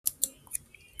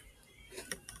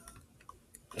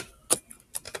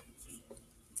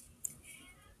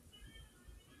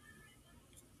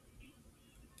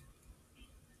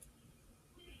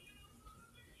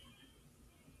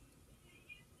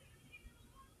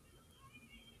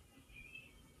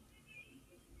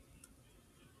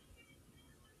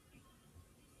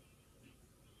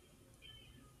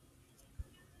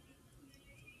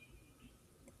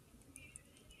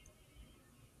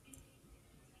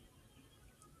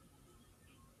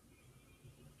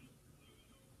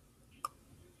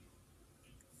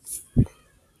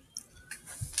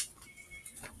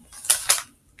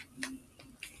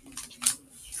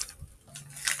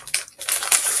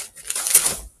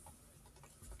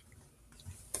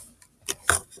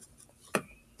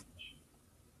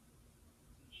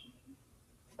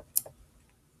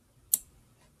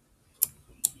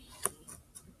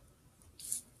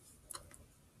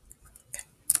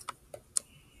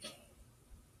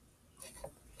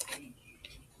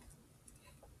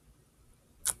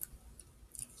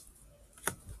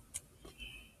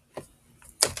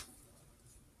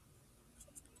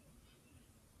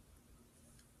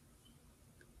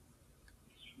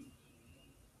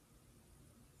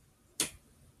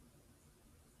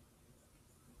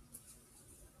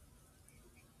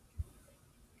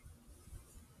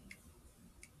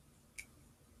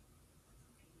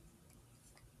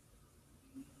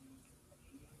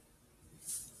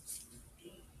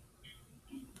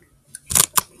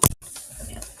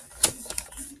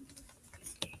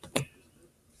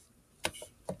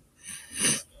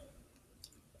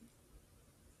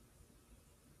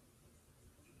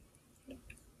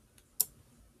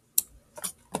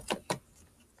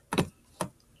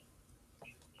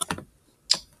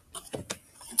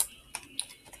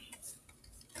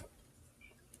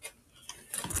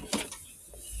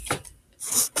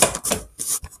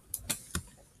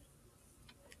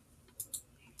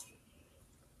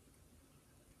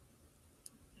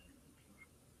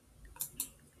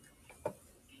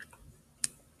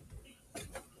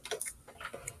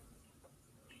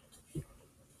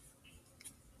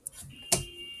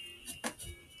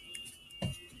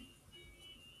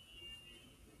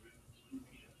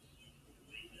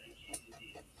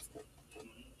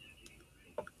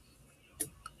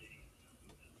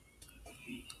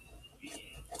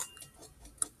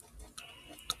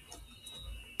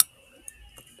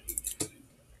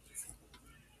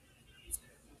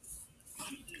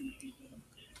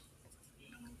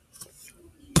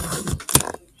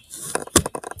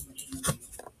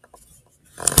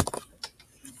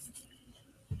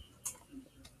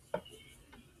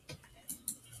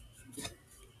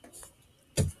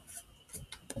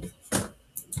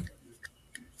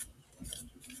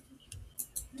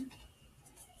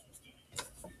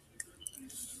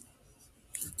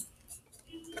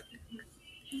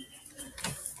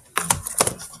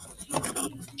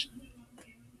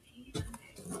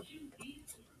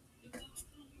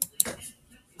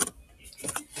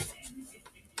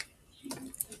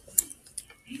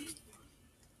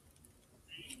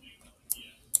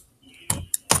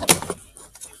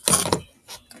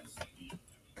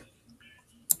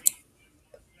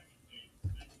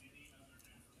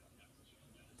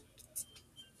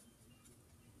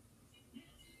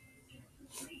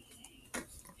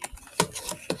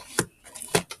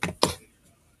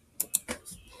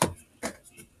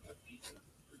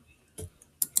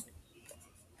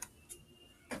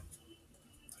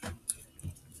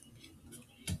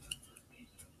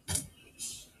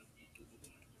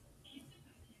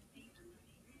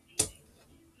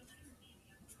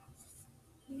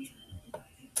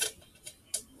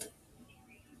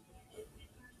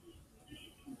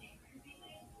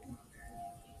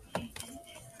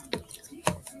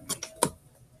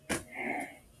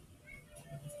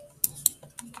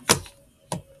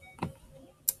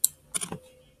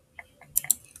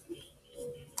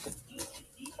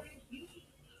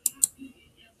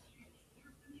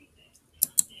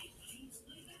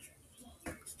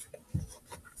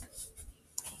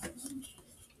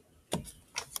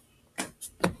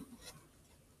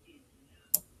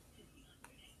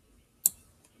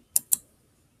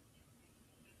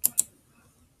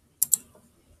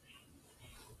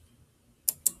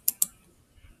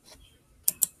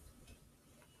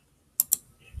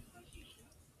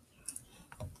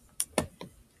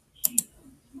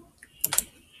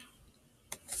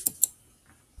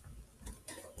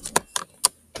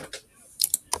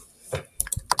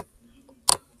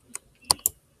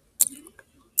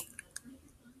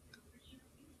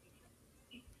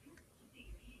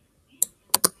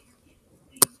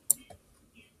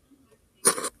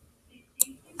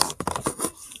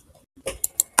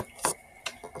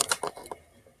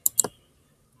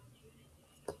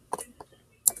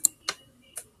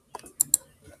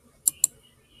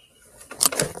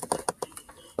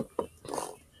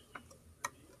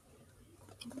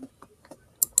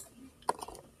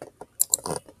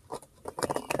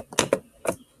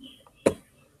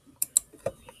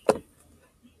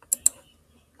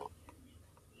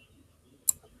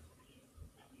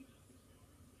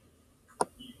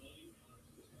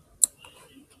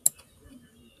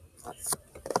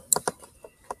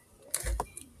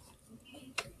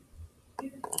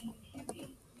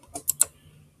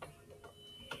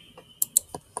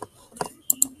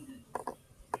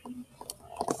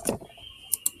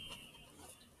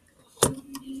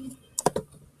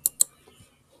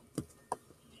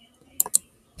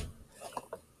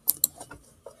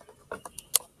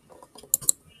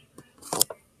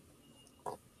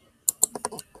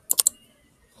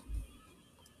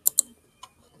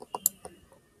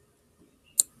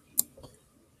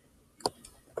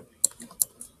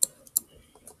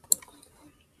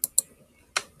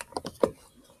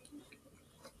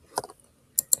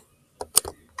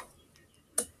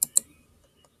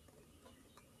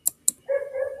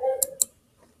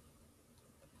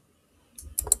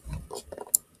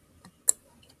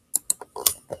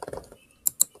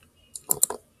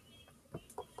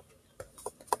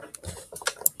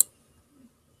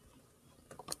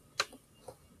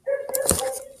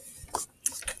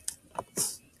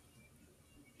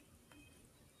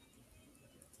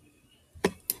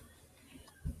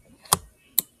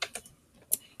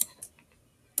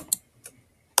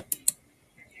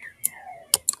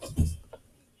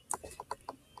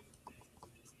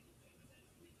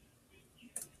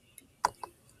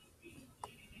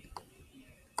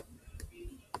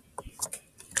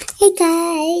Hey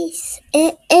guys,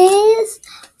 it is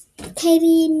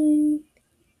Katie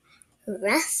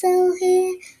Russell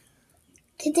here.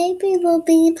 Today we will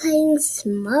be playing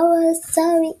Smallworlds.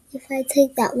 Sorry if I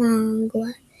take that long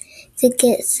to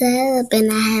get set up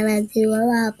and I had to do a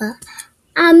lot, but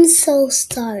I'm so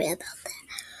sorry about that.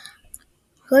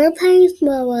 We're playing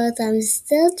Smallworlds. I'm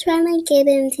still trying to get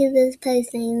into this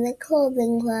place named the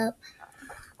Clothing Club.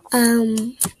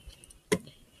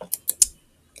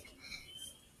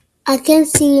 I can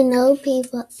see no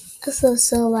people, so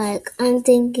I'm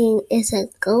thinking it's a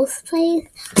ghost place.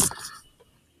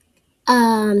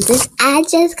 This ad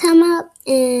just come up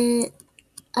and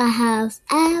I have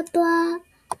ad block,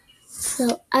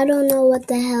 so I don't know what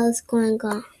the hell is going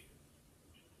on.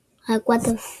 Like what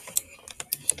the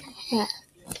heck?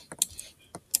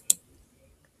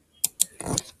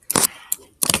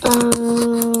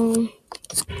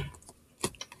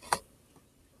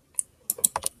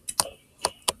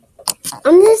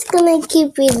 I'm just gonna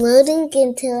keep reloading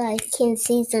until I can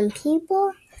see some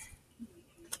people.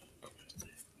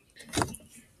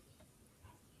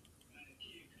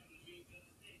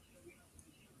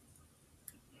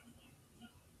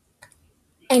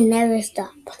 And never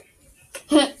stop.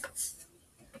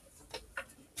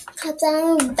 Cause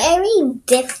I'm very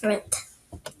different.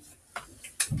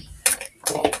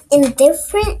 And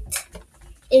different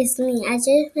is me. I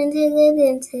just went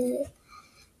into it.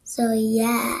 So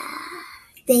yeah.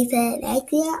 They said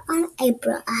next year on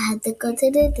April I had to go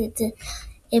to the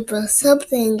April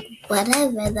something,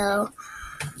 whatever though.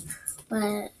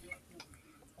 But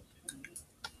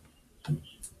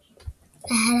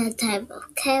I had a type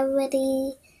of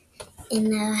cavity and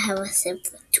now I have a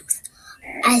simple tooth.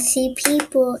 I see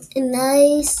people and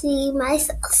I see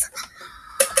myself.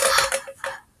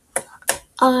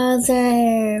 Are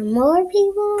there more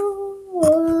people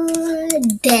or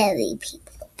deadly people?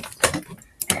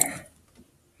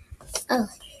 Oh,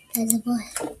 there's a boy.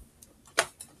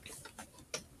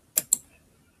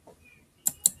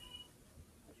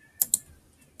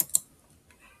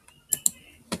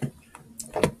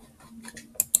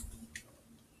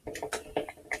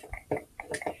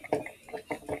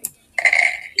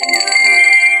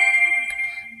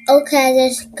 Okay, I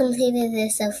just completed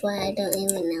this so far. I don't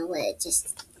even know what it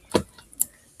just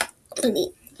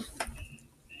completed.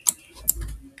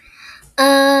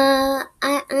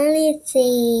 I only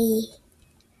see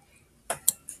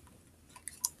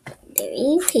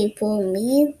 3 people.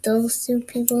 Me, those 2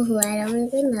 people who I don't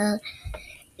even know.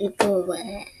 People were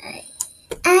I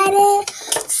added.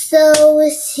 So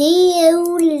see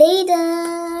you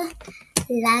later.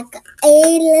 Like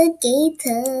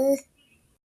alligator.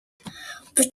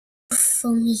 But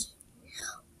for me.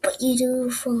 What you do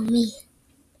for me.